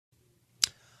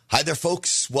Hi there,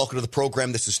 folks. Welcome to the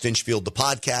program. This is Stinchfield, the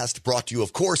podcast, brought to you,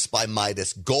 of course, by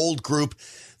Midas Gold Group.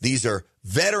 These are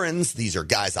veterans. These are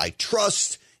guys I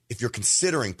trust. If you're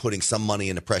considering putting some money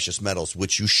into precious metals,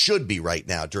 which you should be right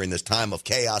now during this time of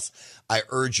chaos, I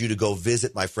urge you to go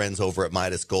visit my friends over at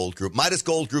Midas Gold Group.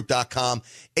 MidasGoldGroup.com,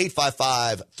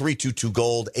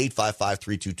 855-322-GOLD,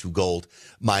 855-322-GOLD,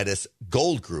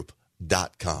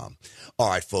 MidasGoldGroup.com. All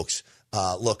right, folks.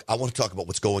 Look, I want to talk about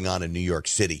what's going on in New York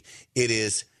City. It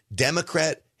is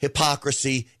Democrat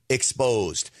hypocrisy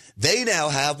exposed. They now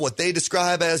have what they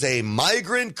describe as a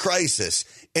migrant crisis,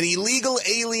 an illegal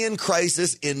alien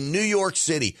crisis in New York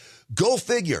City. Go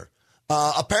figure.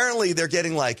 Apparently, they're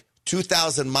getting like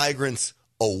 2,000 migrants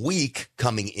a week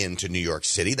coming into New York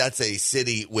City. That's a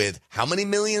city with how many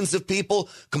millions of people?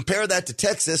 Compare that to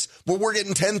Texas, where we're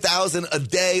getting 10,000 a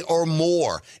day or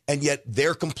more. And yet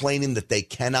they're complaining that they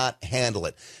cannot handle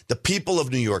it. The people of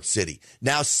New York City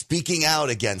now speaking out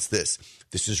against this.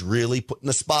 This is really putting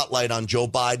the spotlight on Joe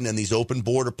Biden and these open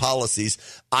border policies.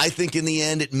 I think in the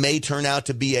end, it may turn out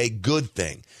to be a good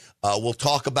thing. We'll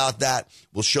talk about that.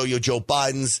 We'll show you Joe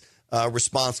Biden's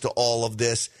response to all of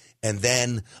this. And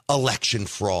then election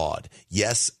fraud.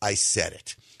 Yes, I said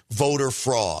it. Voter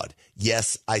fraud.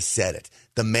 Yes, I said it.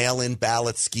 The mail-in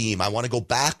ballot scheme. I want to go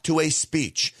back to a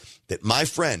speech that my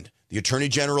friend, the Attorney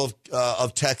General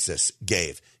of Texas,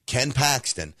 gave, Ken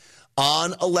Paxton,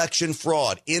 on election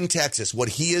fraud in Texas, what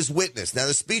he has witnessed. Now,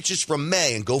 the speech is from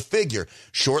May, and go figure,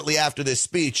 shortly after this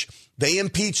speech, they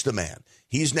impeached the man.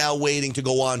 He's now waiting to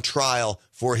go on trial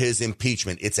for his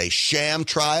impeachment. It's a sham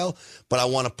trial, but I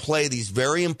want to play these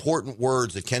very important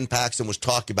words that Ken Paxton was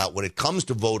talking about when it comes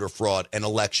to voter fraud and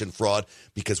election fraud,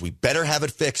 because we better have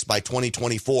it fixed by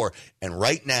 2024. And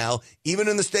right now, even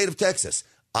in the state of Texas,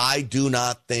 I do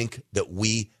not think that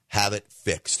we have it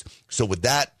fixed. So with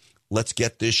that, let's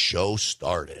get this show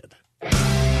started.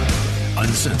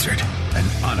 Uncensored and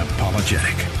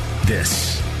unapologetic.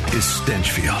 This is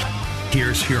Stinchfield.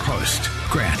 Here's your host,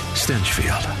 Grant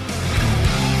Stinchfield.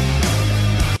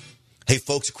 Hey,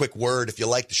 folks, a quick word. If you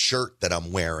like the shirt that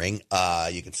I'm wearing,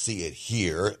 you can see it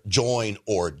here, Join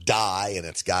or Die, and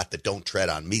it's got the Don't Tread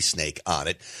on Me snake on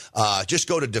it. Just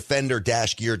go to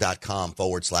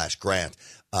defender-gear.com/Grant.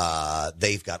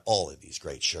 They've got all of these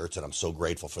great shirts, and I'm so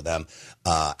grateful for them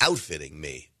outfitting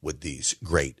me with these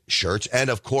great shirts. And,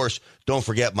 of course, don't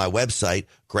forget my website,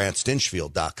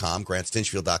 GrantStinchfield.com.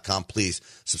 GrantStinchfield.com. Please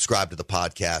subscribe to the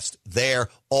podcast there.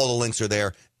 All the links are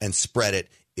there, and spread it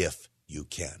if you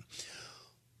can.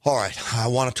 All right, I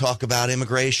want to talk about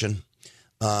immigration.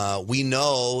 We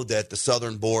know that the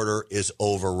southern border is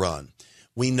overrun.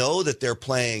 We know that they're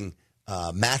playing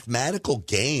mathematical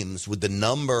games with the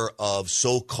number of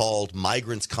so-called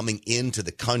migrants coming into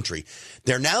the country.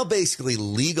 They're now basically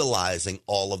legalizing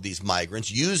all of these migrants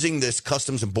using this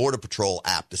Customs and Border Patrol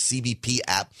app, the CBP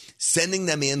app, sending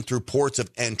them in through ports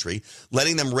of entry,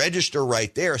 letting them register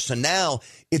right there. So now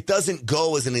it doesn't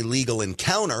go as an illegal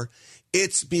encounter.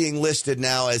 It's being listed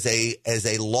now as a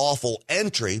lawful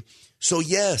entry. So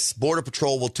yes, Border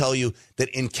Patrol will tell you that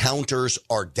encounters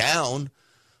are down,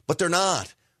 but they're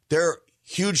not. They're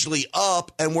hugely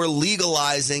up, and we're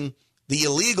legalizing the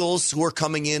illegals who are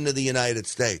coming into the United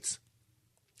States.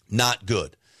 Not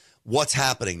good. What's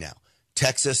happening now?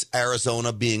 Texas,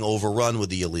 Arizona being overrun with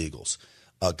the illegals.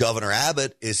 Governor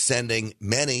Abbott is sending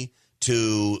many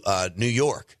to New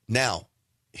York. Now,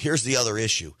 here's the other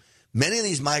issue. Many of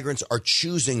these migrants are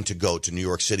choosing to go to New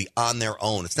York City on their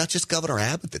own. It's not just Governor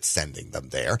Abbott that's sending them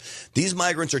there. These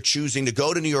migrants are choosing to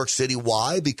go to New York City.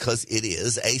 Why? Because it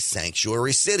is a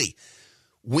sanctuary city.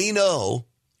 We know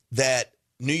that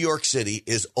New York City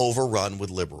is overrun with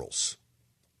liberals.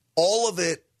 All of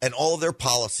it and all of their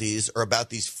policies are about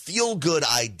these feel-good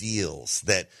ideals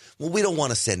that, well, we don't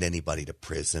want to send anybody to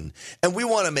prison, and we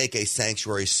want to make a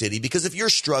sanctuary city because if you're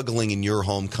struggling in your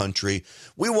home country,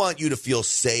 we want you to feel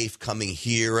safe coming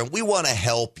here, and we want to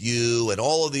help you, and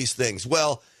all of these things.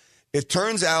 Well, it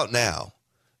turns out now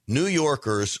New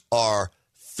Yorkers are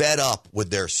fed up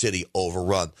with their city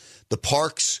overrun. The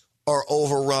parks are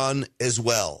overrun as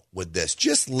well with this.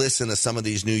 Just listen to some of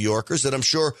these New Yorkers that I'm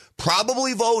sure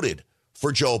probably voted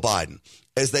for Joe Biden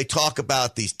as they talk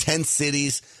about these 10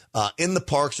 cities in the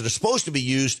parks that are supposed to be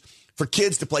used for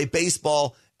kids to play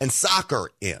baseball and soccer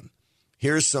in.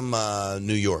 Here's some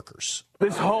New Yorkers.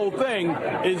 This whole thing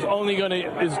is only going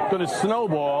to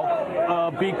snowball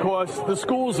because the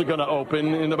schools are going to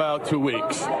open in about 2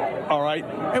 weeks. All right,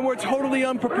 and we're totally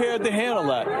unprepared to handle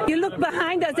that. You look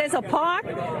behind us. There's a park.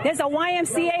 There's a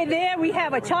YMCA there. We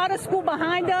have a charter school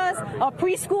behind us, a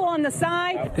preschool on the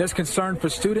side. There's concern for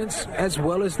students as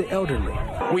well as the elderly.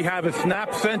 We have a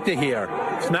SNAP Center here.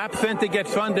 SNAP Center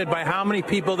gets funded by how many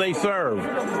people they serve.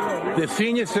 The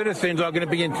senior citizens are going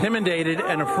to be intimidated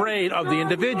and afraid of the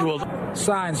individuals.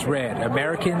 Signs read,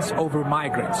 Americans over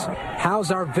migrants.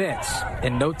 House our vets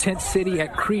in No Tent City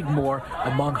at Creedmoor,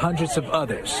 among hundreds of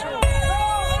others.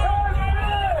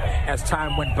 As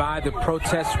time went by, the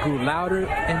protests grew louder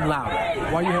and louder.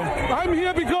 Why are you here? I'm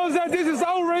here because this is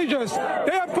outrageous.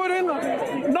 They are putting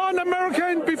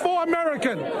non-American before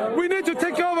American. We need to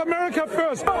take care of America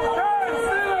first.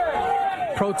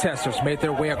 Protesters made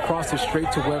their way across the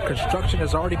street to where construction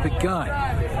has already begun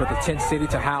for the tent city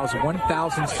to house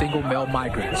 1,000 single male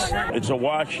migrants. It's a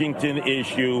Washington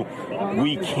issue.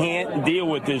 We can't deal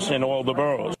with this in all the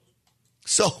boroughs.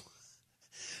 So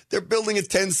they're building a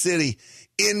tent city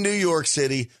in New York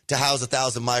City to house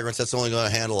 1,000 migrants. That's only going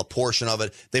to handle a portion of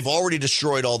it. They've already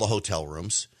destroyed all the hotel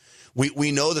rooms.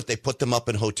 We know that they put them up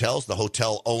in hotels. The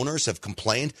hotel owners have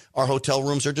complained our hotel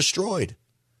rooms are destroyed.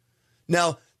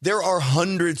 Now, there are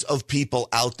hundreds of people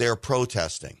out there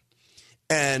protesting.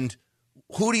 And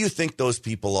who do you think those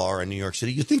people are in New York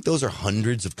City? You think those are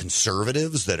hundreds of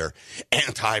conservatives that are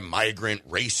anti-migrant,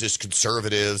 racist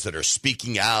conservatives that are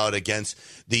speaking out against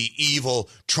the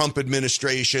evil Trump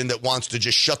administration that wants to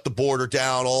just shut the border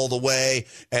down all the way,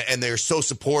 and they're so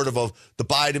supportive of the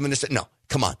Biden administration? No,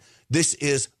 come on. This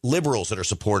is liberals that are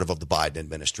supportive of the Biden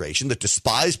administration that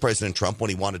despise President Trump when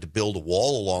he wanted to build a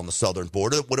wall along the southern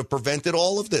border that would have prevented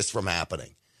all of this from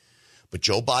happening. But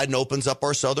Joe Biden opens up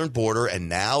our southern border, and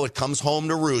now it comes home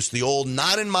to roost. The old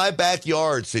not in my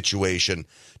backyard situation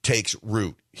takes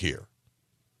root here.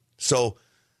 So,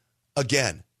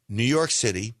 again, New York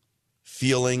City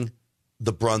feeling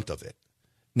the brunt of it.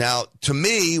 Now, to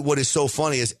me, what is so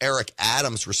funny is Eric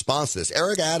Adams' response to this.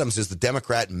 Eric Adams is the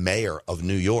Democrat mayor of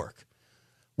New York.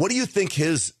 What do you think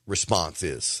his response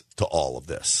is to all of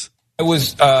this? It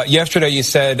was yesterday you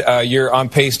said you're on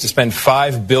pace to spend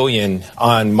 $5 billion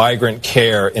on migrant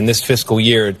care in this fiscal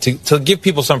year. To give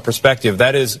people some perspective,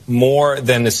 that is more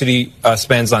than the city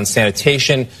spends on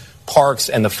sanitation, parks,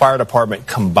 and the fire department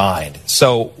combined.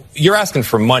 So you're asking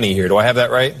for money here. Do I have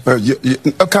that right?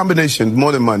 A combination,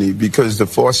 more than money, because the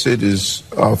faucet is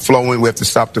flowing. We have to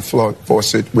stop the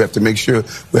faucet. We have to make sure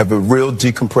we have a real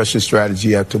decompression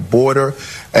strategy at the border.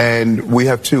 And we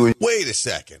have to... Wait a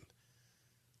second.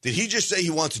 Did he just say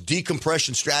he wants a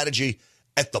decompression strategy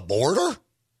at the border?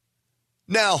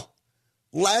 Now,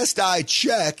 last I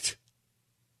checked,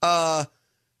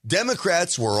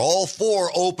 Democrats were all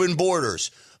for open borders.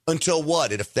 Until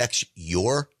what? It affects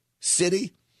your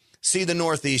city? See, the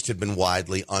Northeast had been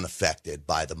widely unaffected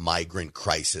by the migrant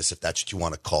crisis, if that's what you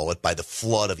want to call it, by the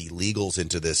flood of illegals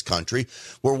into this country,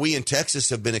 where we in Texas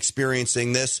have been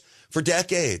experiencing this for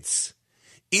decades.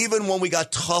 Even when we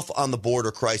got tough on the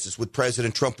border crisis with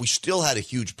President Trump, we still had a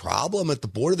huge problem at the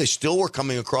border. They still were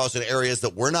coming across in areas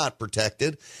that were not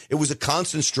protected. It was a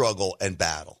constant struggle and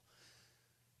battle.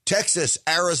 Texas,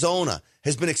 Arizona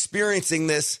has been experiencing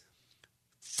this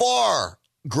far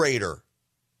greater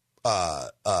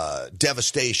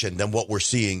devastation than what we're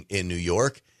seeing in New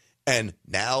York. And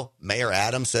now Mayor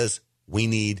Adams says we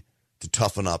need to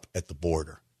toughen up at the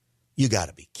border. You got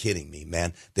to be kidding me,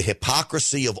 man. The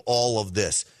hypocrisy of all of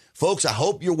this. Folks, I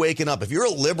hope you're waking up. If you're a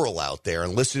liberal out there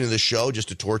and listening to this show just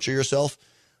to torture yourself,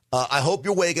 I hope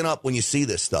you're waking up when you see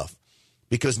this stuff,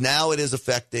 because now it is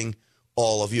affecting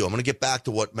all of you. I'm going to get back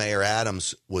to what Mayor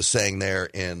Adams was saying there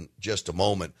in just a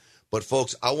moment. But,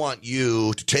 folks, I want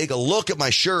you to take a look at my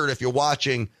shirt if you're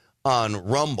watching on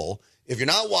Rumble. If you're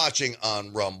not watching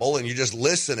on Rumble and you're just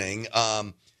listening,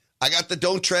 I got the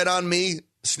Don't Tread on Me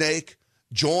snake.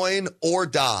 Join or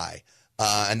die.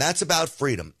 And that's about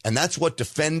freedom. And that's what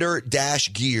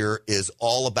Defender-Gear is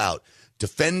all about.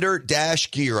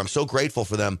 Defender-Gear. I'm so grateful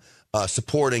for them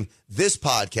supporting this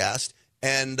podcast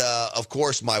and, of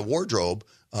course, my wardrobe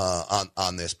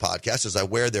on this podcast as I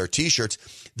wear their T-shirts.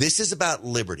 This is about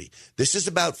liberty. This is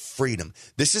about freedom.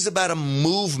 This is about a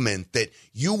movement that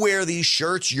you wear these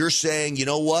shirts, you're saying, you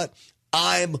know what?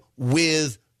 I'm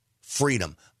with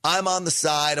freedom. I'm on the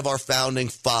side of our founding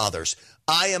fathers.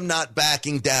 I am not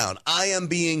backing down. I am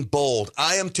being bold.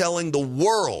 I am telling the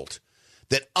world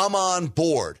that I'm on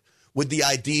board with the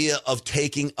idea of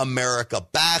taking America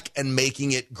back and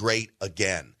making it great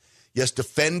again. Yes,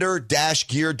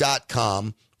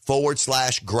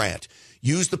 defender-gear.com/Grant.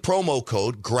 Use the promo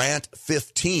code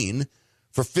GRANT15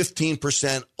 for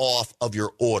 15% off of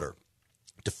your order.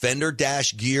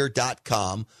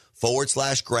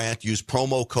 Defender-gear.com/Grant. Use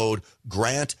promo code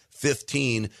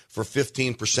GRANT15 for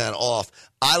 15% off.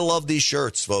 I love these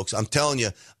shirts, folks. I'm telling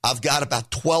you, I've got about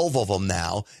 12 of them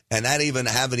now, and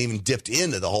haven't even dipped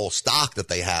into the whole stock that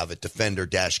they have at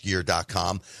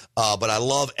Defender-gear.com. But I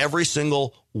love every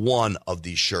single one of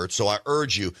these shirts. So I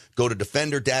urge you, go to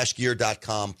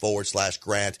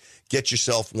Defender-gear.com/Grant. Get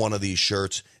yourself one of these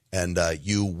shirts, and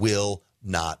you will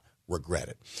not regret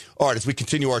it. All right, as we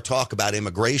continue our talk about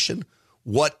immigration,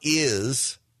 what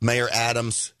is Mayor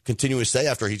Adams continuing to say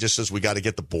after he just says we got to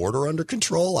get the border under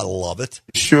control? I love it.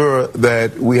 Sure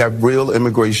that we have real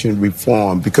immigration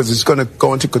reform, because it's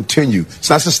going to continue. It's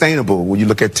not sustainable. When you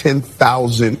look at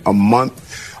 10,000 a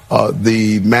month,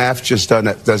 the math just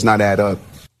does not add up.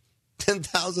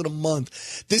 10,000 a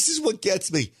month. This is what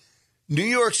gets me. New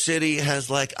York City has,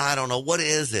 like, I don't know, what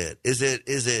is it? Is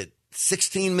it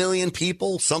 16 million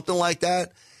people, something like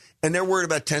that? And they're worried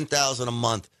about 10,000 a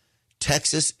month.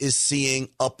 Texas is seeing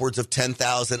upwards of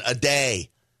 10,000 a day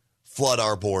flood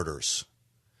our borders.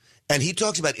 And he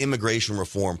talks about immigration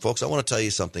reform. Folks, I want to tell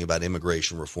you something about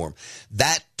immigration reform.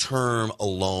 That term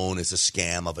alone is a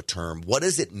scam of a term. What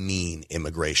does it mean,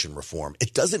 immigration reform?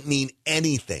 It doesn't mean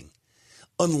anything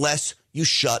unless you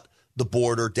shut the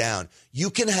border down.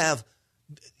 You can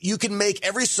make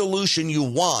every solution you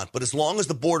want, but as long as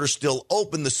the border's still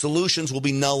open, the solutions will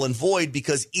be null and void,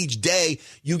 because each day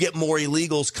you get more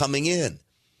illegals coming in.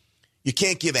 You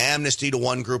can't give amnesty to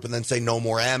one group and then say no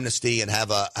more amnesty and have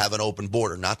an open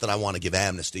border. Not that I want to give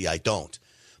amnesty, I don't.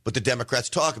 But the Democrats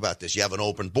talk about this. You have an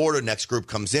open border, next group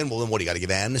comes in. Well, then what, do you got to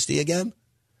give amnesty again?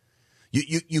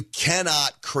 You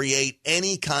cannot create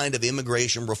any kind of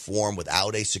immigration reform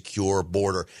without a secure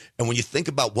border. And when you think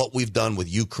about what we've done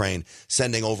with Ukraine,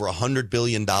 sending over $100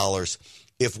 billion,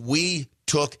 if we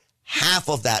took half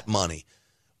of that money,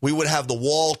 we would have the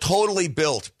wall totally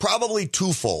built, probably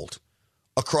twofold,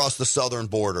 across the southern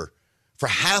border for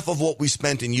half of what we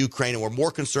spent in Ukraine. And we're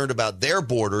more concerned about their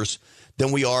borders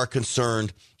than we are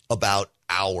concerned about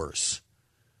ours.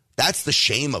 That's the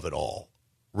shame of it all,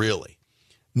 really.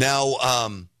 Now,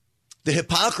 the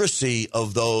hypocrisy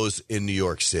of those in New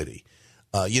York City.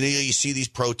 You see these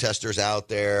protesters out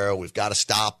there. We've got to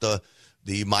stop the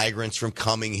migrants from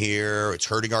coming here. It's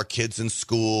hurting our kids in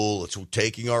school. It's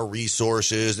taking our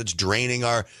resources. It's draining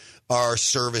our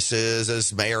services.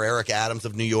 As Mayor Eric Adams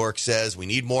of New York says, we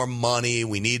need more money.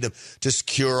 We need them to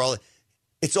secure all.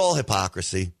 It's all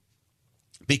hypocrisy,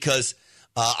 because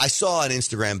I saw an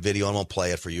Instagram video, and I'll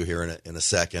play it for you here in a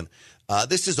second.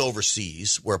 This is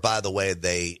overseas, where, by the way,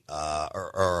 they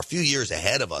are a few years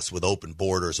ahead of us with open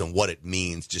borders and what it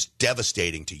means, just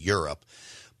devastating to Europe.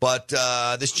 But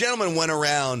this gentleman went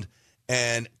around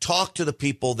and talked to the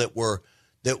people that were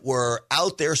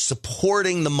out there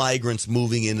supporting the migrants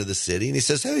moving into the city. And he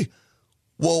says, hey,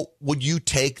 well, would you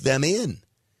take them in?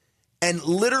 And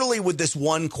literally with this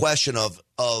one question of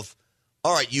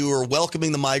all right, you are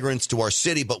welcoming the migrants to our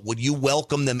city, but would you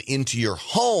welcome them into your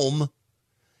home?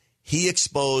 He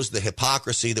exposed the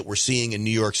hypocrisy that we're seeing in New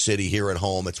York City here at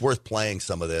home. It's worth playing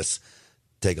some of this.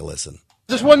 Take a listen.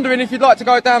 Just wondering if you'd like to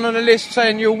go down on a list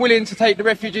saying you're willing to take the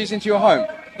refugees into your home.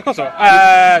 Of course not.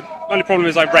 Only problem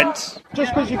is I rent.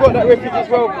 Just because you've got that refugees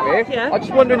welfare, yeah. I'm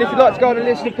just wondering if you'd like to go on a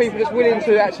list of people that's willing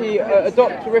to actually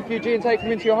adopt a refugee and take them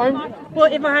into your home.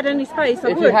 Well, if I had any space, I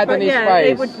would. If you had any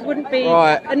space. It wouldn't be...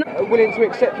 Right. Willing to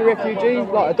accept a refugee,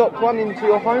 like adopt one into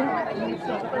your home? I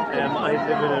live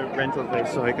in a rental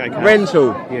place, so I can't.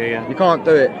 Rental? Yeah. You can't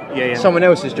do it? Yeah. Someone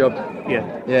else's job?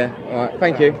 Yeah. All right,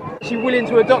 thank you. Is she willing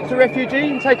to adopt a refugee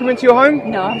and take them into your home?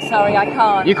 No, I'm sorry, I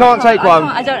can't. You can't take one?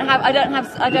 I don't have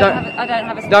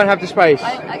a space. You don't have the space?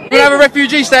 You have a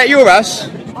refugee stay at your house?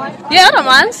 Yeah, I don't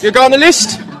mind. You go on the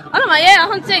list? I don't mind, yeah, I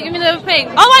can take, give me the thing.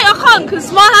 Oh wait, I can't, because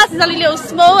my house is only a little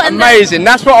small. And amazing,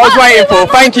 that's what I was waiting for.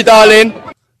 Thank you, darling.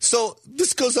 So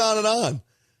this goes on and on.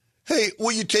 Hey,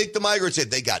 will you take the migrants in?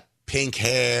 They got pink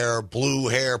hair, blue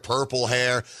hair, purple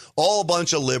hair, all a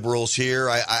bunch of liberals here.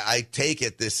 I take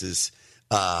it this is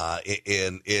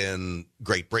in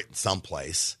Great Britain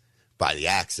someplace by the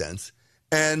accents.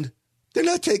 And they're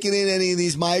not taking in any of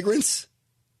these migrants.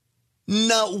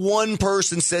 Not one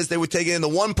person says they would take it in. The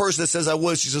one person that says I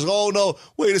would, she says, oh, no,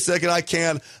 wait a second, I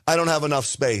can't. I don't have enough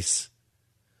space.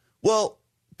 Well,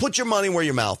 put your money where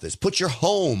your mouth is. Put your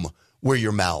home where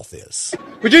your mouth is.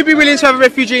 Would you be willing to have a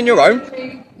refugee in your home?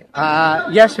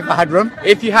 Yes, if I had room.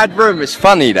 If you had room, it's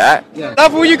funny that. Yeah.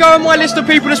 Love, will you go on my list of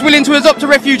people that's willing to adopt a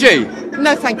refugee?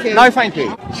 No, thank you. No, thank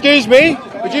you. Excuse me,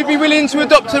 would you be willing to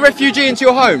adopt a refugee into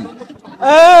your home?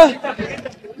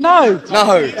 No.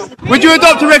 No. Would you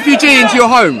adopt a refugee into your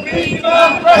home?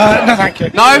 No, thank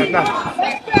you. No?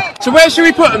 So where should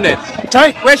we put them then?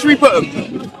 Sorry? Where should we put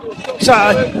them?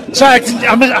 Sorry,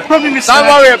 I probably missed Don't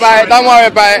worry about it, don't worry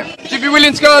about it. Would you be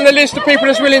willing to go on the list of people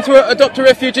that's willing to adopt a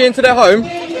refugee into their home?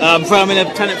 I'm in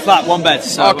a tenant flat, 1 bed.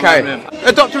 So okay.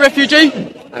 Adopt a refugee?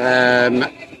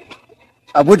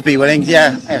 I would be willing,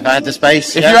 yeah, if I had the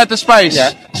space. If you had the space?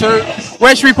 Yeah. So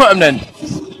where should we put them then?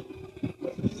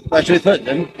 Where should we put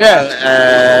them?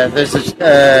 Yeah. There's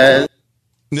a...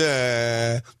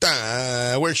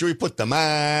 Where should we put them?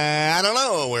 I don't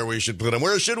know where we should put them.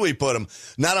 Where should we put them?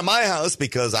 Not in my house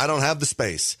because I don't have the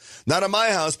space. Not in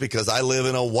my house because I live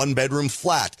in a 1-bedroom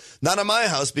flat. Not in my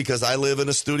house because I live in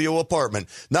a studio apartment.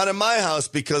 Not in my house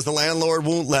because the landlord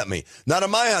won't let me. Not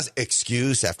in my house.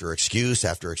 Excuse after excuse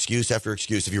after excuse after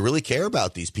excuse. If you really care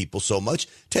about these people so much,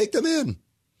 take them in.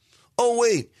 Oh,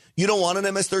 wait. You don't want an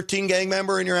MS-13 gang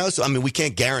member in your house? I mean, we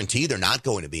can't guarantee they're not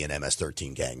going to be an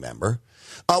MS-13 gang member.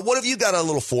 What if you got a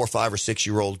little 4, 5, or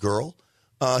 6-year-old girl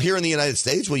here in the United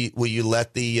States? Will you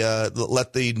let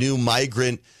the new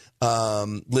migrant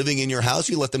living in your house?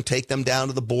 You let them take them down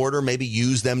to the border, maybe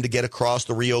use them to get across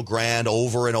the Rio Grande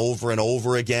over and over and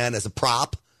over again as a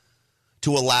prop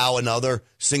to allow another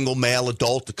single male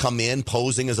adult to come in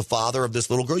posing as a father of this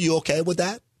little girl? You okay with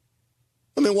that?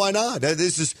 I mean, why not?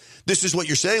 This is what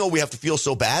you're saying. Oh, we have to feel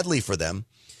so badly for them.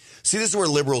 See, this is where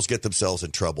liberals get themselves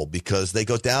in trouble because they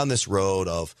go down this road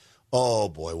of, oh,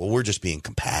 boy, well, we're just being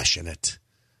compassionate.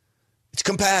 It's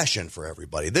compassion for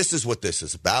everybody. This is what this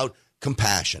is about,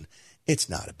 compassion. It's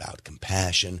not about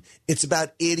compassion. It's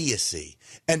about idiocy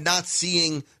and not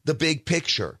seeing the big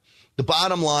picture. The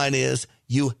bottom line is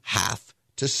you have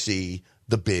to see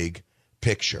the big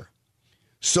picture.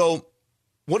 So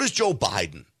what does Joe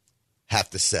Biden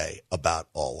have to say about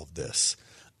all of this?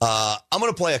 I'm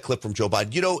going to play a clip from Joe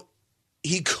Biden. You know,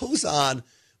 he goes on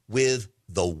with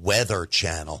the Weather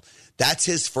Channel. That's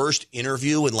his first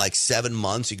interview in like 7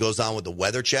 months. He goes on with the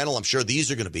Weather Channel. I'm sure these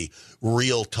are going to be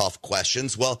real tough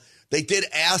questions. Well, they did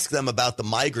ask them about the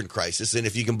migrant crisis. And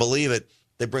if you can believe it,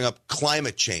 they bring up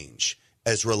climate change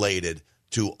as related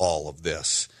to all of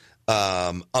this.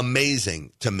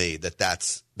 Amazing to me that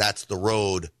that's the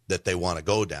road that they want to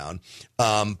go down.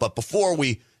 But before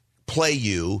we play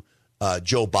you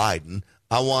Joe Biden,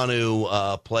 I want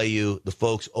to play you the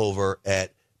folks over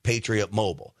at Patriot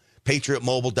Mobile.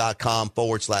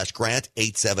 PatriotMobile.com/Grant,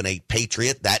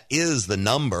 878-PATRIOT. That is the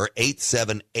number,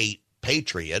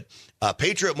 878-PATRIOT.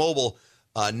 Patriot Mobile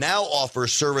now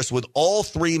offers service with all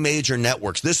 3 major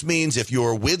networks. This means if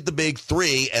you're with the big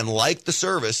 3 and like the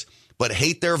service but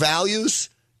hate their values,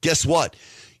 guess what?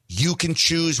 You can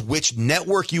choose which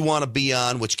network you want to be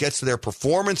on, which gets to their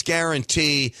performance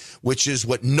guarantee, which is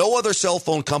what no other cell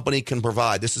phone company can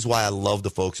provide. This is why I love the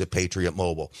folks at Patriot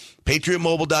Mobile.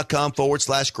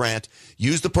 PatriotMobile.com/Grant.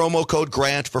 Use the promo code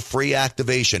GRANT for free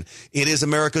activation. It is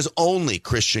America's only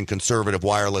Christian conservative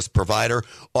wireless provider,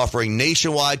 offering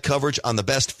nationwide coverage on the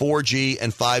best 4G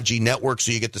and 5G networks,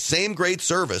 so you get the same great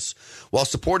service while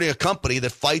supporting a company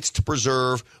that fights to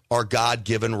preserve our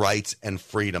God-given rights and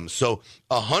freedoms. So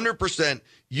 100%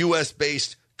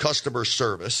 U.S.-based customer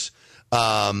service.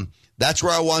 That's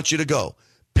where I want you to go.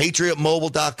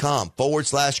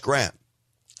 PatriotMobile.com/Grant.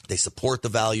 They support the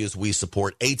values we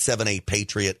support.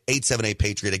 878-PATRIOT.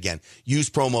 878-PATRIOT. Again, use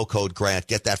promo code GRANT.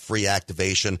 Get that free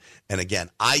activation. And again,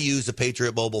 I use a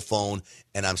Patriot Mobile phone,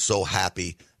 and I'm so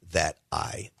happy that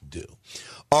I do.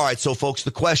 All right, so folks,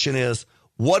 the question is,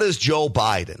 what does Joe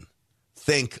Biden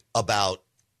think about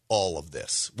all of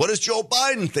this? What does Joe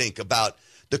Biden think about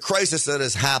the crisis that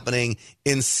is happening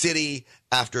in city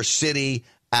after city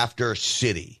after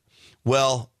city?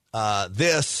 Well,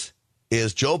 this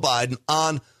is Joe Biden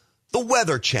on the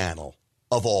Weather Channel,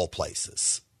 of all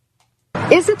places.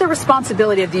 Is it the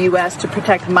responsibility of the U.S. to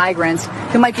protect migrants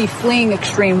who might be fleeing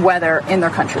extreme weather in their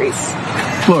countries?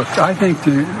 Look, I think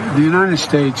the United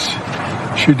States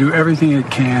should do everything it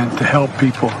can to help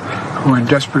people who are in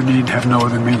desperate need and have no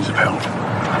other means of help.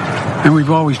 And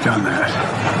we've always done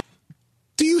that.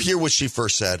 Do you hear what she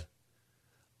first said?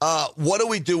 What do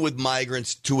we do with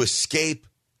migrants to escape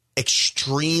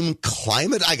extreme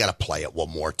climate? I got to play it one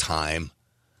more time.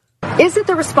 Is it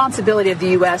the responsibility of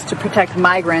the U.S. to protect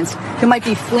migrants who might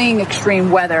be fleeing extreme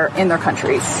weather in their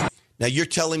countries? Now, you're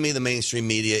telling me the mainstream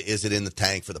media is it in the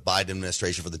tank for the Biden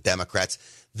administration, for the Democrats?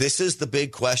 This is the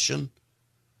big question.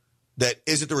 That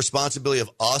is it the responsibility of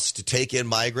us to take in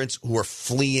migrants who are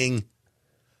fleeing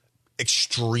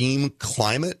extreme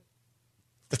climate?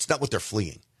 That's not what they're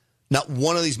fleeing. Not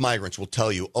one of these migrants will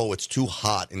tell you, oh, it's too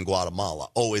hot in Guatemala.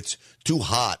 Oh, it's too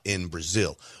hot in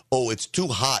Brazil. Oh, it's too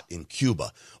hot in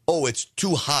Cuba. Oh, it's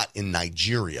too hot in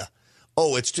Nigeria.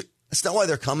 Oh, that's not why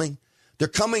they're coming. They're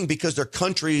coming because their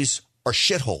countries are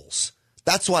shitholes.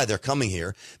 That's why they're coming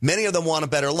here. Many of them want a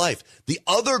better life. The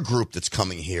other group that's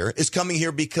coming here is coming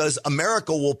here because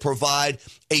America will provide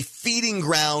a feeding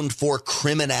ground for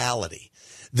criminality.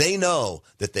 They know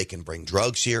that they can bring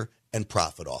drugs here and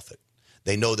profit off it.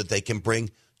 They know that they can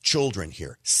bring children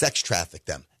here, sex traffic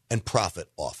them, and profit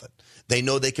off it. They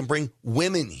know they can bring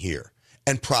women here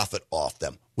and profit off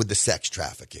them with the sex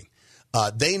trafficking.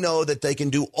 They know that they can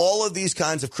do all of these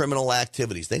kinds of criminal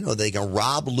activities. They know they can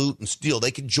rob, loot, and steal.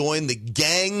 They can join the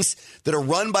gangs that are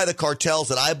run by the cartels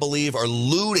that I believe are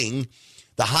looting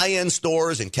the high-end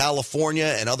stores in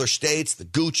California and other states, the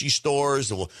Gucci stores,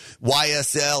 the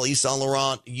YSL, Yves Saint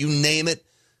Laurent, you name it.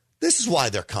 This is why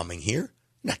they're coming here.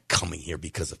 They're not coming here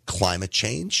because of climate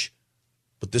change.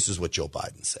 But this is what Joe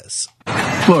Biden says.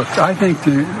 Look, I think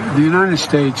the United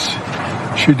States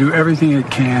should do everything it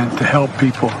can to help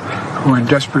people who are in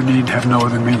desperate need have no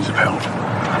other means of help.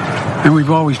 And we've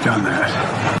always done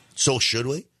that. So should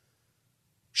we?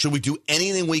 Should we do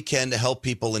anything we can to help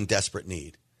people in desperate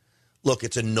need? Look,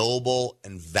 it's a noble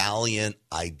and valiant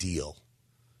ideal,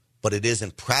 but it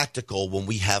isn't practical when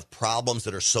we have problems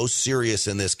that are so serious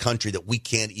in this country that we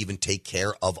can't even take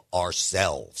care of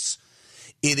ourselves.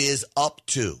 It is up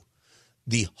to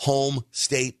the home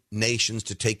state nations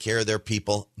to take care of their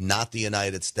people, not the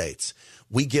United States.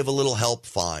 We give a little help,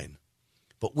 fine.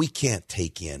 But we can't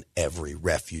take in every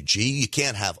refugee. You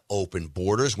can't have open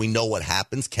borders. We know what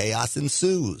happens. Chaos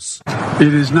ensues.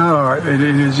 It is not it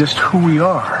is just who we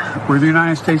are. We're the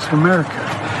United States of America.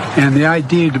 And the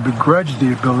idea to begrudge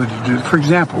the ability to do, for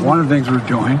example, one of the things we're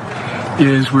doing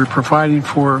is we're providing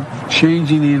for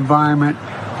changing the environment,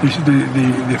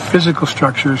 the physical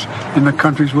structures in the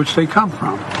countries which they come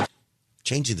from.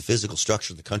 Changing the physical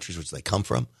structure of the countries which they come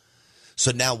from?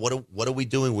 So now what are we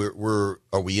doing?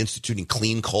 Are we instituting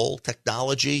clean coal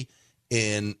technology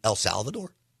in El Salvador?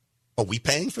 Are we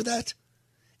paying for that?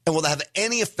 And will that have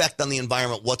any effect on the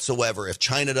environment whatsoever if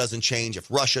China doesn't change, if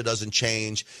Russia doesn't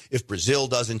change, if Brazil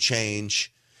doesn't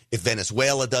change, if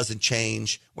Venezuela doesn't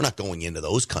change? We're not going into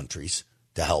those countries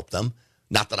to help them.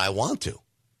 Not that I want to.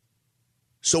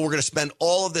 So we're going to spend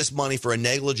all of this money for a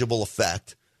negligible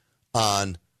effect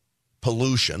on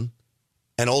pollution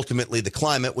and ultimately the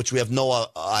climate, which we have no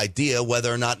idea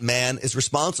whether or not man is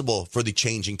responsible for the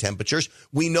changing temperatures.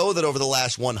 We know that over the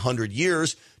last 100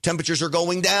 years, temperatures are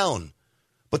going down.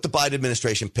 But the Biden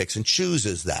administration picks and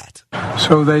chooses that.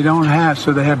 So they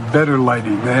have better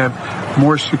lighting. They have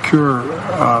more secure,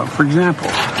 for example,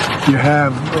 you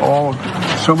have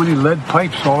so many lead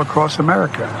pipes all across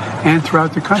America and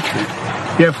throughout the country.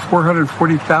 You have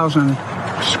 440,000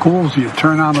 schools. You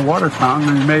turn on the water fountain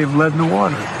and you may have lead in the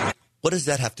water. What does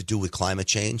that have to do with climate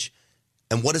change?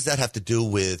 And what does that have to do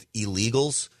with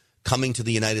illegals coming to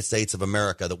the United States of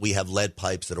America that we have lead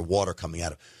pipes that are water coming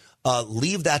out of?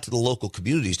 Leave that to the local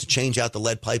communities to change out the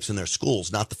lead pipes in their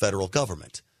schools, not the federal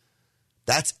government.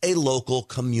 That's a local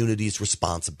community's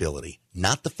responsibility,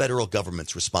 not the federal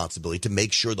government's responsibility to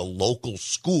make sure the local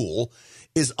school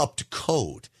is up to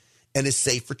code and is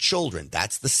safe for children.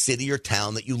 That's the city or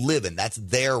town that you live in. That's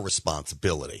their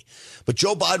responsibility. But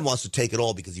Joe Biden wants to take it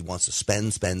all because he wants to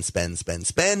spend,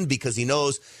 because he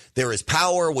knows there is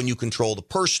power when you control the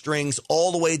purse strings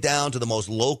all the way down to the most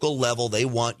local level. They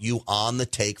want you on the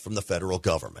take from the federal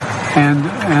government. And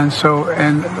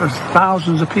there's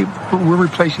thousands of people. We're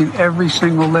replacing every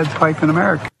single lead pipe in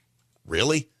America.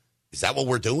 Really? Is that what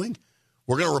we're doing?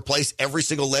 We're going to replace every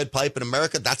single lead pipe in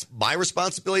America? That's my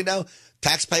responsibility now?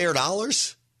 Taxpayer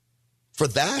dollars for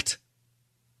that?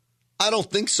 I don't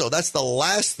think so. That's the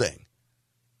last thing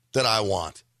that I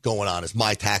want going on is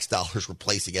my tax dollars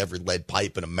replacing every lead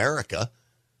pipe in America.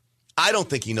 I don't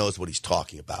think he knows what he's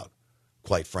talking about,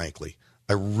 quite frankly.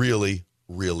 I really,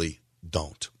 really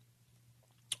don't.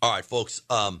 All right, folks.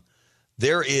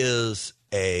 There is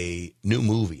a new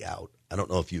movie out. I don't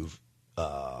know if you've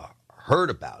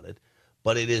heard about it,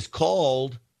 but it is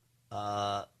called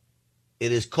The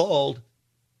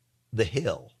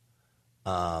Hill.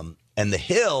 And The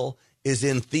Hill is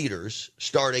in theaters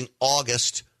starting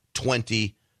August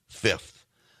 25th.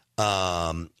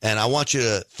 And I want you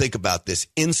to think about this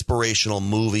inspirational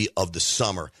movie of the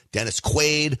summer. Dennis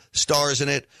Quaid stars in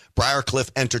it. Briarcliff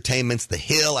Entertainment's The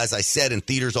Hill, as I said, in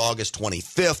theaters August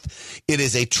 25th. It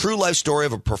is a true life story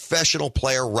of a professional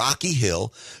player, Rocky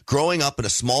Hill, growing up in a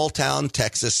small town,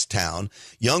 Texas town.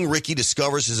 Young Ricky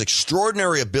discovers his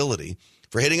extraordinary ability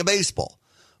for hitting a baseball.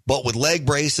 But with leg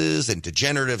braces and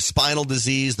degenerative spinal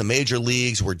disease, the major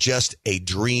leagues were just a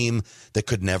dream that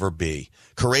could never be.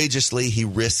 Courageously, he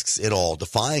risks it all.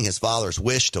 Defying his father's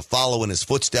wish to follow in his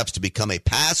footsteps to become a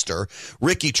pastor,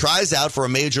 Ricky tries out for a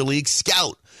major league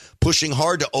scout. Pushing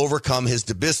hard to overcome his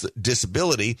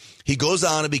disability, he goes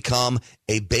on to become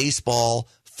a baseball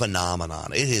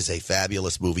phenomenon. It is a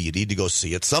fabulous movie. You need to go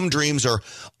see it. Some dreams are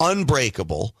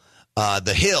unbreakable.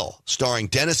 The Hill, starring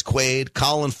Dennis Quaid,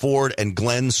 Colin Ford, and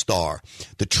Glenn Starr.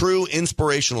 The true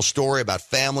inspirational story about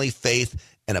family, faith,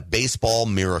 and a baseball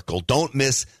miracle. Don't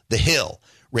miss The Hill.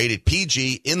 Rated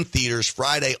PG, in theaters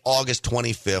Friday, August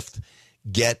 25th.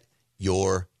 Get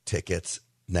your tickets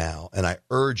now. And I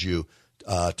urge you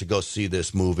to go see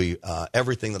this movie.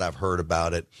 Everything that I've heard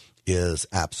about it is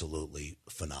absolutely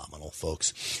phenomenal,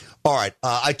 folks. All right.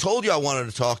 I told you I wanted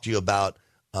to talk to you about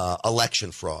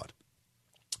election fraud.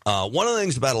 One of the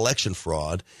things about election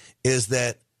fraud is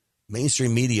that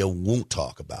mainstream media won't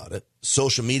talk about it.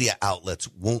 Social media outlets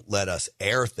won't let us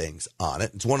air things on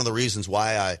it. It's one of the reasons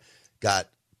why I got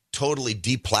totally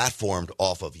deplatformed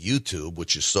off of YouTube,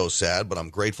 which is so sad, but I'm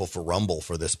grateful for Rumble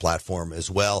for this platform as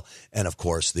well. And of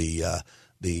course, the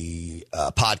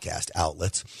podcast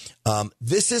outlets.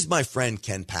 This is my friend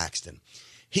Ken Paxton.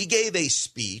 He gave a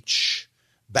speech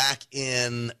back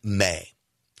in May.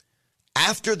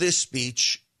 After this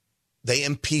speech, they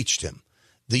impeached him.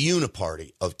 The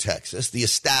Uniparty of Texas, the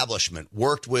establishment,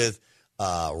 worked with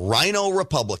Rhino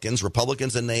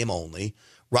Republicans in name only,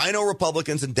 Rhino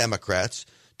Republicans and Democrats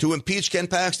to impeach Ken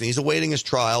Paxton. He's awaiting his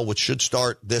trial, which should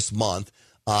start this month.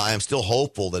 I am still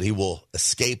hopeful that he will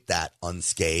escape that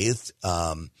unscathed.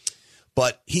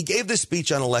 But he gave this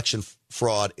speech on election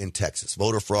fraud in Texas,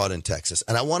 voter fraud in Texas.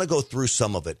 And I want to go through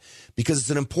some of it because it's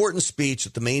an important speech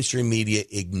that the mainstream media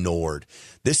ignored.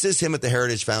 This is him at the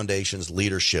Heritage Foundation's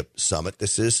Leadership Summit.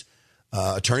 This is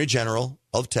Attorney General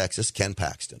of Texas, Ken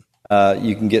Paxton.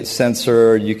 You can get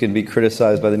censored. You can be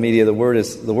criticized by the media. The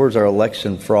words are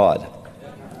election fraud.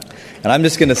 And I'm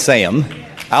just going to say them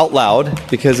out loud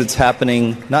because it's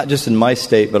happening not just in my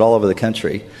state, but all over the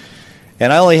country.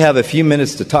 And I only have a few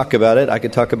minutes to talk about it. I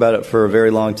could talk about it for a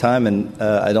very long time, and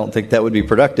I don't think that would be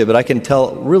productive. But I can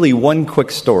tell really one quick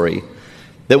story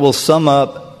that will sum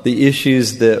up the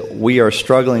issues that we are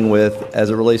struggling with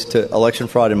as it relates to election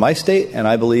fraud in my state and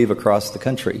I believe across the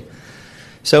country.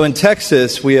 So in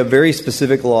Texas, we have very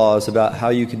specific laws about how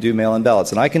you can do mail-in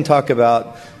ballots. And I can talk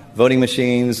about voting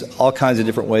machines, all kinds of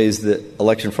different ways that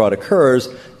election fraud occurs.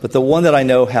 But the one that I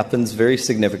know happens very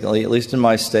significantly, at least in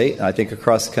my state, and I think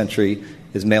across the country,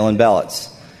 is mail-in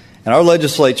ballots. And our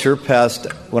legislature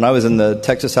passed, when I was in the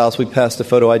Texas House, we passed a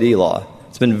photo ID law.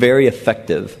 It's been very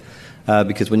effective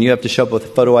because when you have to show up with a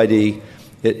photo ID,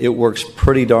 it works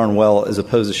pretty darn well as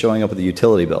opposed to showing up with a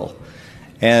utility bill.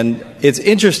 And it's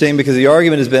interesting because the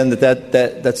argument has been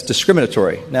that's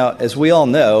discriminatory. Now, as we all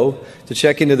know, to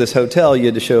check into this hotel, you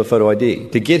had to show a photo ID.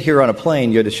 To get here on a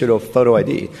plane, you had to show a photo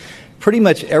ID. Pretty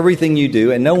much everything you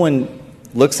do, and no one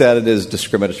looks at it as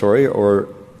discriminatory or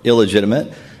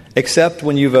illegitimate, except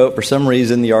when you vote, for some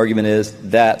reason, the argument is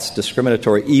that's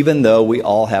discriminatory, even though we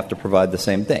all have to provide the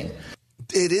same thing.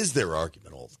 It is their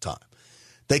argument all the time.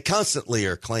 They constantly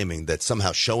are claiming that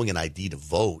somehow showing an ID to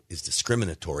vote is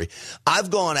discriminatory. I've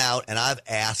gone out and I've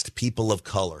asked people of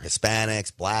color,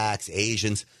 Hispanics, blacks,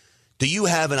 Asians, do you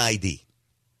have an ID?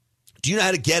 Do you know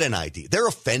how to get an ID? They're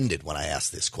offended when I ask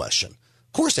this question.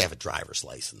 Of course they have a driver's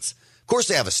license. Of course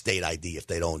they have a state ID if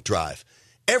they don't drive.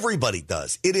 Everybody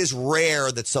does. It is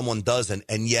rare that someone doesn't,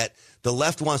 and yet the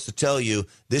left wants to tell you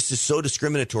this is so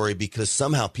discriminatory because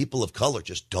somehow people of color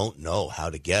just don't know how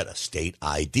to get a state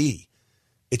ID.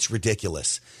 It's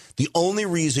ridiculous. The only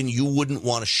reason you wouldn't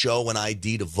want to show an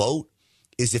ID to vote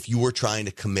is if you were trying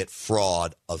to commit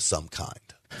fraud of some kind.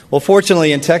 Well,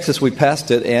 fortunately, in Texas, we passed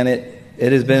it, and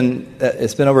it's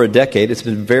been over a decade. It's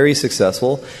been very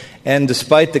successful. And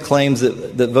despite the claims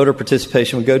that voter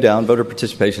participation would go down, voter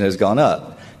participation has gone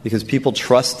up because people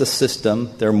trust the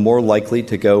system. They're more likely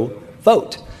to go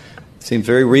vote. It seems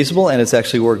very reasonable, and it's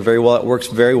actually worked very well. It works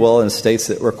very well in states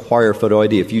that require photo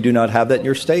ID. If you do not have that in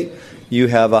your state, you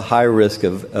have a high risk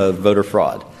of voter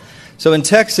fraud. So in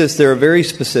Texas, they're very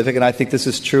specific, and I think this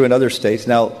is true in other states.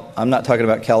 Now, I'm not talking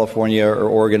about California or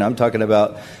Oregon. I'm talking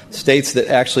about states that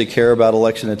actually care about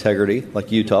election integrity,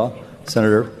 like Utah,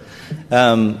 Senator.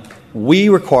 We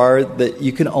require that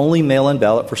you can only mail in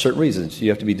ballot for certain reasons. You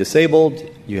have to be disabled.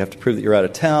 You have to prove that you're out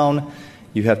of town.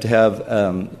 You have to have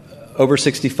over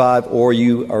 65, or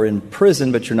you are in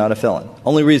prison, but you're not a felon.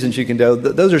 Only reasons you can do.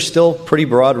 Those are still pretty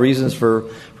broad reasons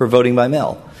for voting by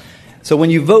mail. So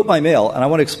when you vote by mail, and I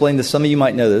want to explain this, some of you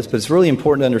might know this, but it's really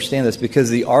important to understand this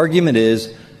because the argument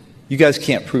is you guys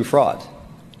can't prove fraud.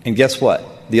 And guess what?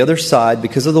 The other side,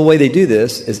 because of the way they do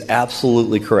this, is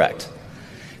absolutely correct.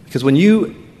 Because when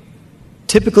you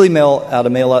typically mail out a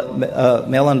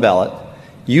mail-in ballot,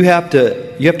 you have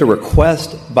to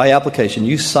request by application.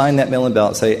 You sign that mail-in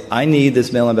ballot, say, I need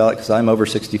this mail-in ballot because I'm over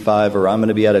 65 or I'm going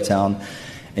to be out of town.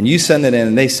 And you send it in,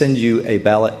 and they send you a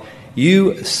ballot.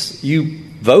 You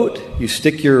vote, you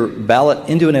stick your ballot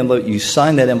into an envelope, you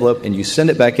sign that envelope, and you send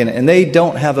it back in. And they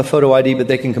don't have a photo ID, but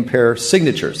they can compare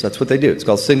signatures. That's what they do. It's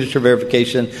called signature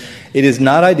verification. It is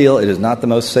not ideal. It is not the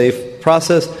most safe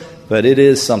process, but it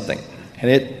is something.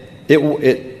 And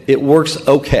it works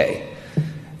okay.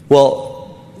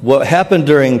 Well, what happened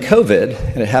during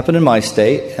COVID, and it happened in my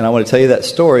state, and I want to tell you that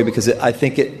story because I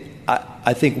think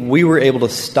we were able to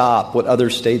stop what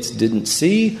other states didn't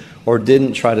see or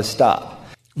didn't try to stop.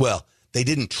 Well, they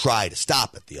didn't try to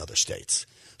stop it, the other states.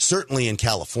 Certainly in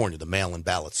California, the mail-in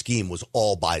ballot scheme was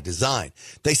all by design.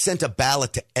 They sent a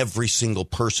ballot to every single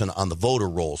person on the voter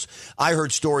rolls. I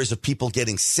heard stories of people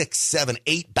getting 6, 7,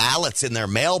 8 ballots in their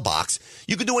mailbox.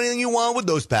 You could do anything you want with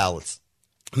those ballots.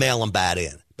 Mail them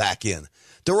back in.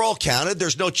 They're all counted.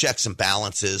 There's no checks and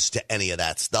balances to any of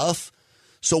that stuff.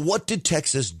 So what did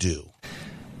Texas do?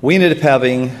 We ended up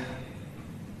having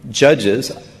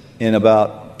judges in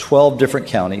about 12 different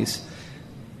counties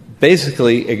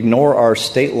basically ignore our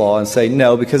state law and say,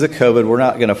 no, because of COVID, we're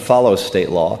not going to follow state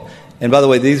law. And by the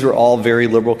way, these were all very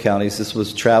liberal counties. This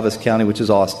was Travis County, which is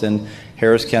Austin,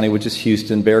 Harris County, which is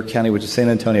Houston, Bexar County, which is San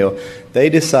Antonio. They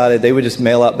decided they would just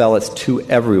mail out ballots to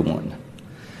everyone.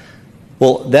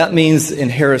 Well, that means in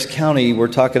Harris County, we're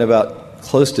talking about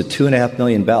close to 2.5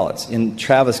 million ballots. In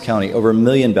Travis County, over 1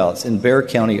 million ballots. In Bexar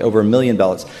County, over 1 million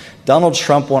ballots. Donald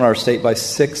Trump won our state by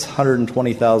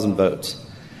 620,000 votes.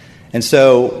 And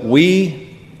so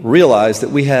we realized that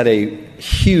we had a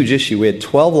huge issue. We had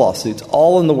 12 lawsuits,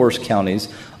 all in the worst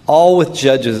counties, all with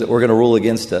judges that were going to rule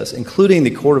against us, including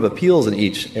the Court of Appeals in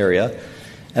each area.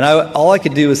 And all I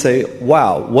could do was say,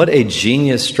 wow, what a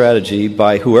genius strategy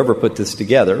by whoever put this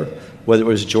together. Whether it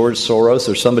was George Soros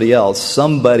or somebody else,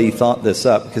 somebody thought this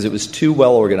up because it was too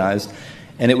well organized,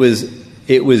 and it was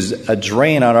a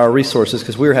drain on our resources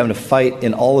because we were having to fight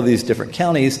in all of these different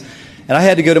counties. And I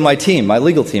had to go to my team, my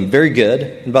legal team, very good.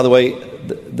 And by the way,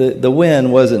 the win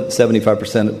wasn't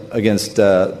 75% against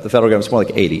the federal government; it's more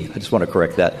like 80. I just want to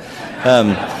correct that.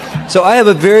 So I have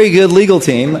a very good legal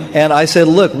team, and I said,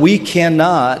 look, we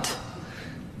cannot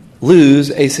lose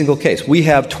a single case. We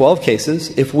have 12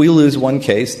 cases. If we lose one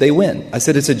case, they win. I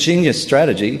said it's a genius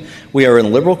strategy. We are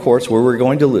in liberal courts where we're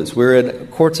going to lose. We're in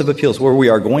courts of appeals where we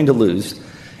are going to lose.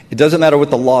 It doesn't matter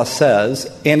what the law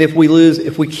says. And if we lose,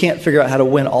 if we can't figure out how to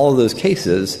win all of those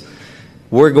cases,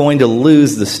 we're going to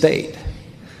lose the state.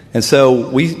 And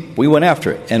so we went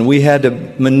after it. And we had to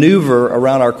maneuver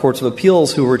around our courts of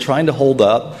appeals who were trying to hold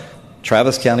up.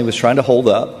 Travis County was trying to hold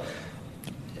up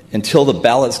until the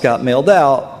ballots got mailed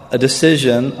out, a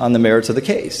decision on the merits of the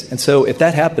case. And so if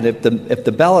that happened, if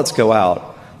the ballots go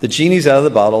out, the genie's out of the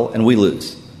bottle and we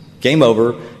lose. Game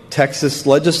over. Texas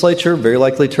legislature very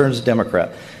likely turns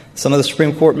Democrat. Some of the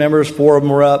Supreme Court members, 4 of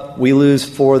them are up. We lose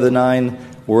 4 of the 9.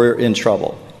 We're in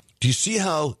trouble. Do you see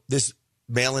how this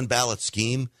mail-in ballot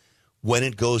scheme, when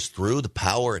it goes through, the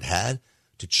power it had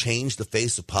to change the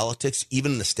face of politics,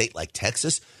 even in a state like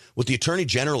Texas? What the Attorney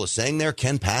General is saying there,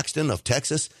 Ken Paxton of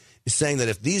Texas, is saying that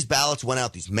if these ballots went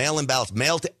out, these mail-in ballots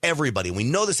mailed to everybody, and we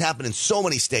know this happened in so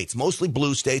many states, mostly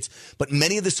blue states, but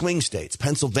many of the swing states,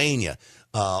 Pennsylvania,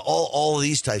 all of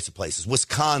these types of places,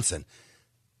 Wisconsin,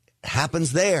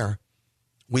 happens there,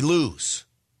 we lose.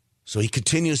 So he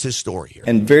continues his story here.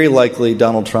 And very likely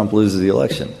Donald Trump loses the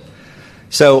election.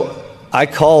 So I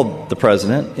called the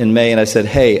president in May and I said,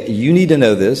 hey, you need to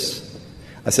know this.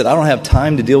 I said, I don't have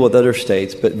time to deal with other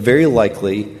states, but very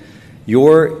likely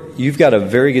you've got a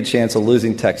very good chance of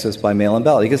losing Texas by mail-in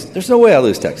ballot. He goes, there's no way I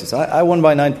lose Texas. I won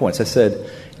by 9 points. I said,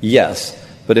 yes,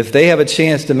 but if they have a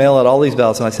chance to mail out all these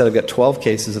ballots, and I said I've got 12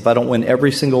 cases, if I don't win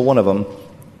every single one of them,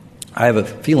 I have a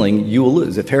feeling you will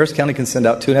lose. If Harris County can send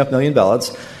out 2.5 million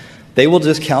ballots, they will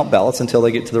just count ballots until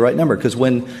they get to the right number. Because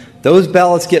when those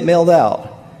ballots get mailed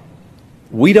out,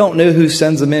 we don't know who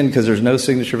sends them in because there's no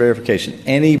signature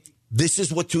verification. This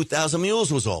is what 2,000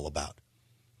 Mules was all about.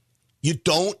 You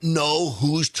don't know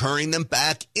who's turning them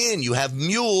back in. You have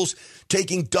mules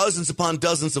taking dozens upon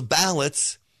dozens of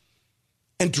ballots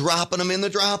and dropping them in the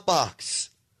drop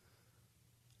box.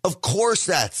 Of course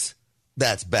that's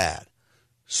bad.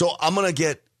 So I'm going to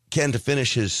get Ken to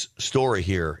finish his story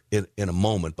here in a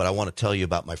moment, but I want to tell you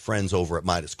about my friends over at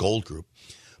Midas Gold Group.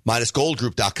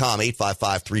 MidasGoldGroup.com,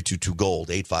 855-322-GOLD,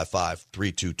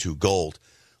 855-322-GOLD.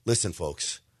 Listen,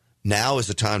 folks, Now is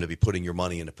the time to be putting your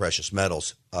money into precious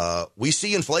metals. We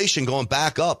see inflation going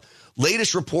back up.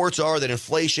 Latest reports are that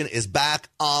inflation is back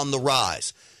on the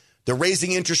rise. They're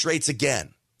raising interest rates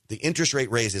again. The interest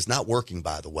rate raise is not working,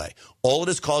 by the way. All it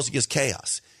is causing is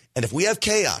chaos. And if we have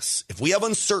chaos, if we have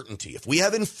uncertainty, if we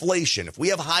have inflation, if we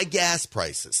have high gas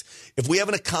prices, if we have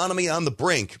an economy on the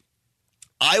brink,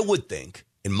 I would think,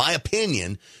 in my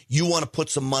opinion, you want to put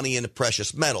some money into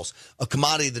precious metals, a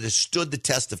commodity that has stood the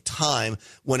test of time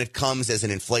when it comes as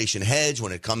an inflation hedge,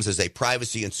 when it comes as a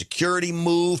privacy and security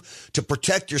move to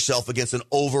protect yourself against an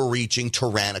overreaching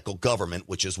tyrannical government,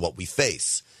 which is what we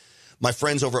face. My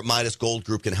friends over at Midas Gold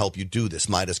Group can help you do this.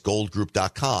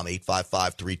 MidasGoldGroup.com,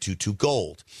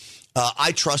 855-322-GOLD.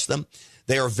 I trust them.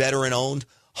 They are veteran-owned.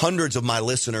 Hundreds of my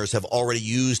listeners have already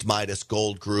used Midas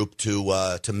Gold Group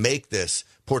to make this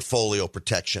portfolio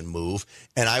protection move,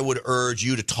 and I would urge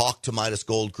you to talk to Midas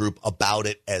Gold Group about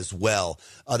it as well.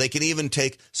 They can even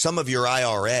take some of your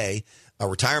IRA, a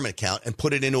retirement account, and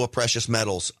put it into a precious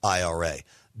metals IRA.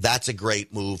 That's a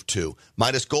great move, too.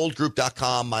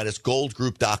 MidasGoldGroup.com,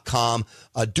 MidasGoldGroup.com.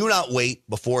 Do not wait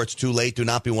before it's too late. Do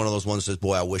not be one of those ones that says,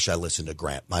 boy, I wish I listened to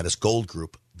Grant.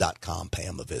 MidasGoldGroup.com. Pay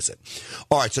him a visit.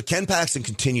 All right, so Ken Paxton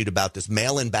continued about this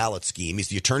mail-in ballot scheme. He's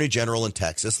the Attorney General in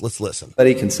Texas. Let's listen.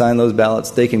 Anybody can sign those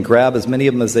ballots. They can grab as many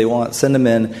of them as they want, send them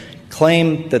in,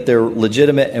 claim that they're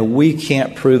legitimate, and we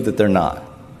can't prove that they're not.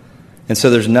 And so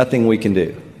there's nothing we can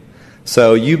do.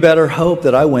 So you better hope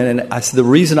that I win. And I said, the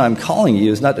reason I'm calling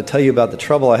you is not to tell you about the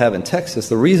trouble I have in Texas.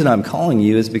 The reason I'm calling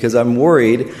you is because I'm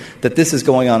worried that this is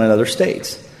going on in other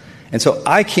states. And so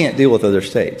I can't deal with other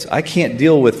states. I can't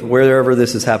deal with wherever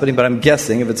this is happening, but I'm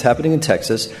guessing if it's happening in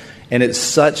Texas, and it's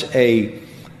such a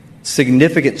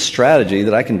significant strategy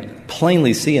that I can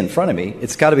plainly see in front of me,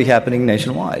 it's got to be happening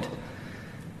nationwide.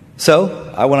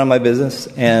 So I went on my business,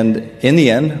 and in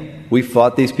the end, we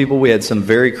fought these people. We had some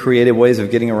very creative ways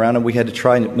of getting around them. We had to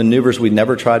try maneuvers we'd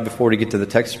never tried before to get to the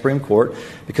Texas Supreme Court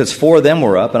because 4 of them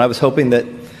were up, and I was hoping that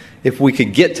if we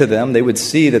could get to them, they would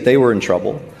see that they were in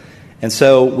trouble. And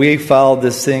so we filed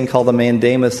this thing called the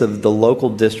mandamus of the local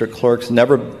district clerks,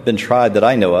 never been tried that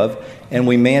I know of, and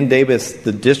we mandamus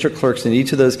the district clerks in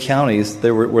each of those counties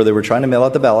where they were trying to mail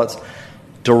out the ballots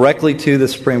directly to the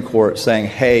Supreme Court saying,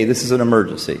 hey, this is an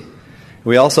emergency.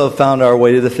 We also found our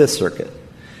way to the Fifth Circuit.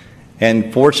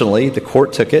 And fortunately, the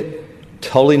court took it,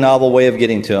 totally novel way of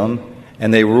getting to them,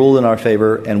 and they ruled in our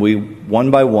favor, and we,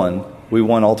 one by one, we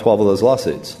won all 12 of those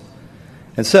lawsuits.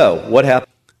 And so, what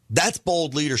happened? That's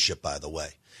bold leadership, by the way.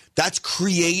 That's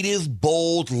creative,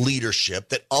 bold leadership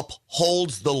that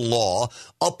upholds the law,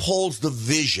 upholds the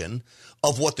vision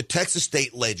of what the Texas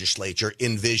state legislature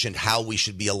envisioned how we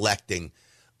should be electing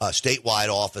statewide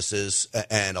offices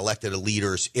and elected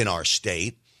leaders in our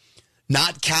state,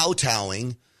 not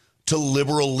kowtowing to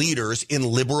liberal leaders in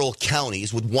liberal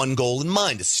counties with one goal in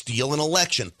mind, to steal an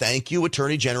election. Thank you,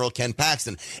 Attorney General Ken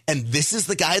Paxton. And this is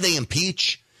the guy they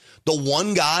impeach, the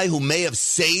one guy who may have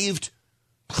saved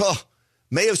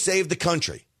the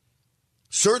country,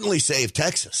 certainly saved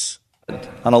Texas.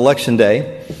 On Election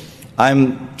Day,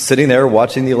 I'm sitting there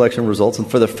watching the election results, and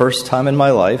for the first time in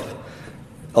my life,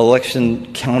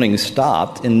 election counting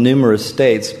stopped in numerous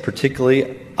states,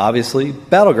 particularly, obviously,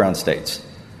 battleground states.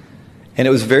 And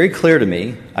it was very clear to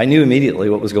me, I knew immediately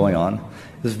what was going on.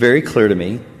 It was very clear to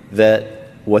me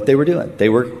that what they were doing, they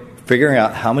were figuring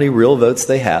out how many real votes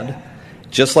they had,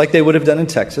 just like they would have done in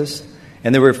Texas,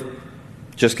 and they were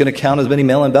just going to count as many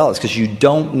mail-in ballots because you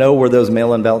don't know where those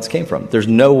mail-in ballots came from. There's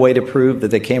no way to prove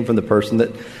that they came from the person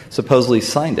that supposedly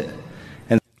signed it.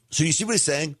 And so you see what he's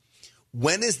saying?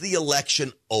 When is the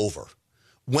election over?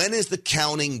 When is the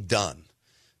counting done?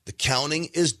 The counting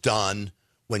is done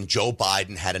when Joe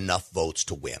Biden had enough votes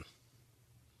to win.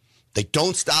 They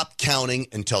don't stop counting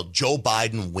until Joe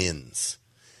Biden wins.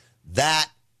 That,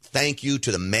 thank you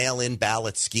to the mail-in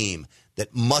ballot scheme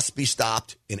that must be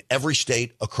stopped in every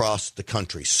state across the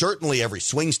country. Certainly every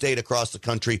swing state across the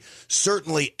country.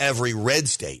 Certainly every red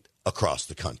state across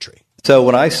the country. So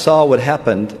when I saw what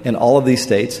happened in all of these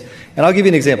states, and I'll give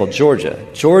you an example, Georgia.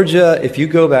 Georgia, if you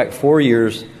go back 4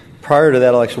 years prior to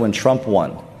that election when Trump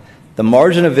won, the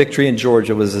margin of victory in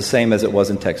Georgia was the same as it was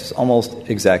in Texas, almost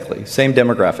exactly. Same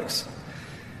demographics.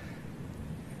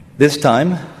 This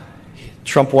time,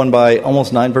 Trump won by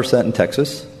almost 9% in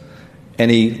Texas, and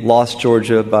he lost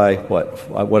Georgia by,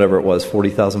 whatever it was,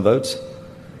 40,000 votes?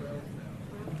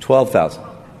 12,000.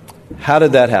 How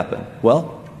did that happen?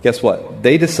 Well, guess what?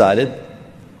 They decided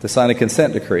to sign a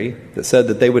consent decree that said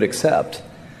that they would accept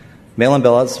mail-in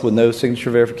ballots with no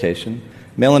signature verification,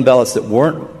 mail-in ballots that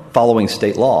weren't following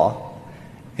state law,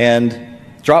 and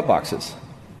drop boxes.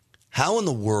 How in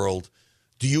the world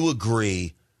do you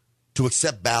agree to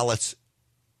accept ballots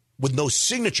with no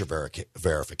signature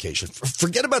verification.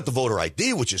 Forget about the voter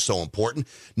ID, which is so important.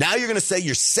 Now you're going to say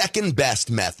your second best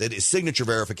method is signature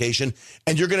verification,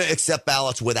 and you're going to accept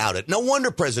ballots without it. No wonder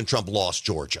President Trump lost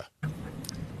Georgia.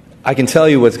 I can tell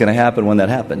you what's going to happen when that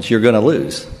happens. You're going to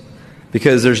lose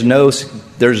because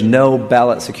there's no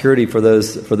ballot security for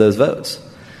those votes.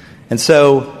 And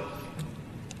so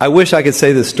I wish I could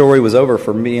say the story was over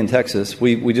for me in Texas.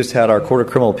 We just had our Court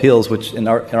of Criminal Appeals, which in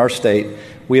our state,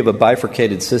 we have a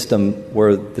bifurcated system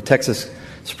where the Texas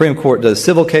Supreme Court does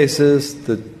civil cases,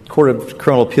 the Court of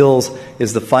Criminal Appeals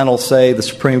is the final say, the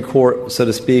Supreme Court, so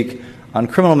to speak, on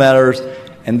criminal matters,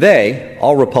 and they,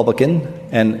 all Republican,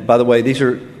 and by the way, these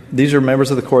are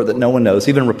members of the court that no one knows,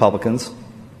 even Republicans.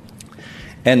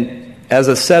 And as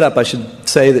a setup, I should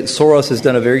say that Soros has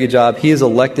done a very good job. He has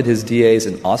elected his DAs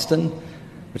in Austin,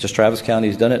 which is Travis County.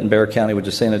 He's done it in Bexar County, which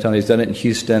is San Antonio. He's done it in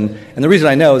Houston. And the reason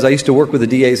I know is I used to work with the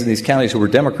DAs in these counties who were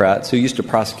Democrats, who used to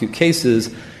prosecute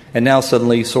cases, and now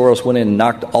suddenly Soros went in and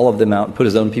knocked all of them out and put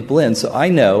his own people in. So I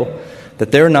know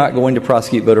that they're not going to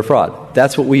prosecute voter fraud.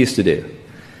 That's what we used to do.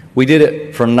 We did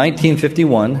it from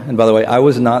 1951. And by the way, I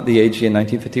was not the AG in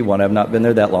 1951. I've not been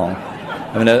there that long.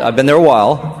 I've been there a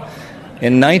while.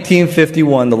 In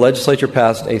 1951, the legislature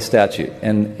passed a statute.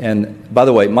 And by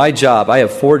the way, my job, I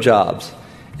have 4 jobs.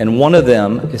 And one of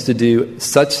them is to do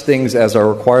such things as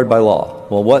are required by law.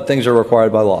 Well, what things are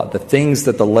required by law? The things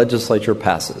that the legislature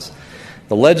passes.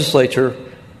 The legislature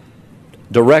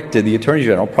directed the Attorney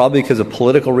General, probably because of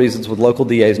political reasons with local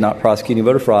DAs not prosecuting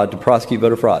voter fraud, to prosecute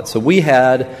voter fraud. So we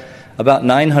had about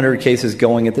 900 cases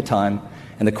going at the time,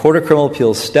 and the Court of Criminal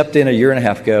Appeals stepped in a year and a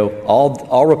half ago,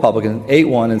 all Republicans,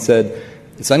 8-1, and said,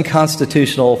 it's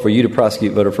unconstitutional for you to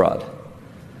prosecute voter fraud.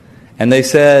 And they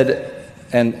said,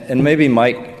 and maybe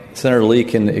Senator Lee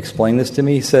can explain this to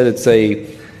me. He said it's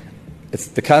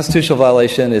the constitutional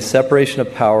violation is separation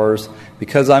of powers.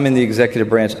 Because I'm in the executive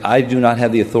branch, I do not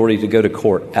have the authority to go to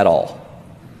court at all.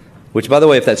 Which, by the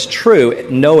way, if that's true,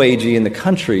 no AG in the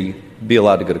country would be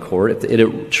allowed to go to court.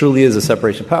 It truly is a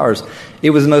separation of powers.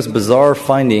 It was the most bizarre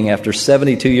finding after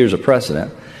 72 years of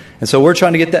precedent. And so we're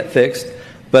trying to get that fixed.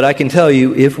 But I can tell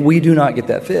you, if we do not get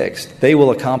that fixed, they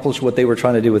will accomplish what they were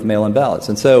trying to do with mail-in ballots.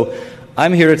 And so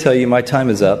I'm here to tell you my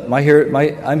time is up. I'm here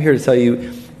to tell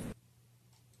you.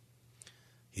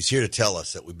 He's here to tell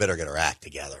us that we better get our act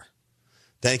together.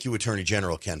 Thank you, Attorney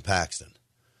General Ken Paxton.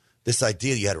 This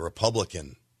idea you had a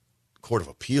Republican Court of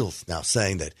Appeals now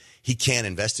saying that he can't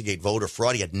investigate voter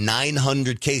fraud. He had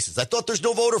 900 cases. I thought there's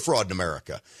no voter fraud in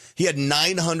America. He had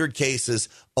 900 cases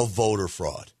of voter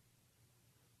fraud.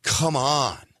 Come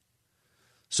on.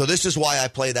 So this is why I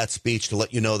play that speech, to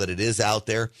let you know that it is out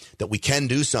there, that we can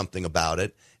do something about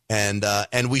it, and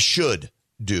we should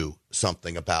do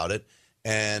something about it.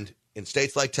 And in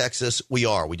states like Texas, we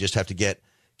are. We just have to get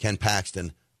Ken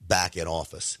Paxton back in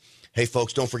office. Hey,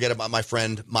 folks, don't forget about my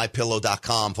friend,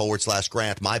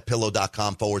 mypillow.com/Grant,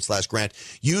 mypillow.com/Grant.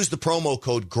 Use the promo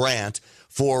code GRANT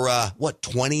for,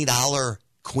 $20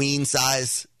 queen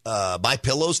size My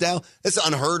Pillows now? That's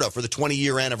unheard of for the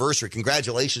 20-year anniversary.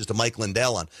 Congratulations to Mike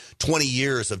Lindell on 20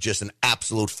 years of just an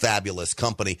absolute fabulous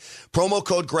company. Promo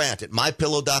code GRANT at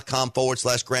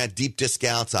mypillow.com/Grant. Deep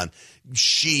discounts on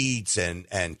sheets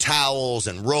and towels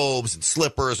and robes and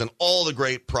slippers and all the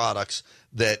great products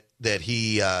that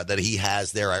he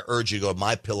has there. I urge you to go to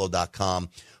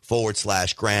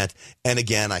mypillow.com/Grant. And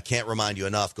again, I can't remind you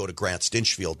enough, go to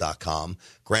GrantStinchfield.com.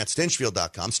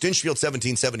 GrantStinchfield.com. Stinchfield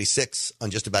 1776 on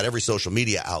just about every social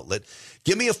media outlet.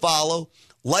 Give me a follow.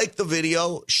 Like the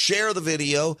video. Share the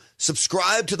video.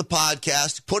 Subscribe to the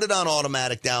podcast. Put it on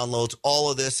automatic downloads. All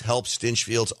of this helps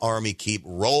Stinchfield's Army keep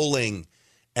rolling.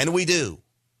 And we do.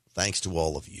 Thanks to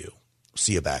all of you.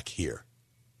 See you back here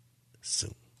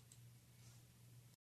soon.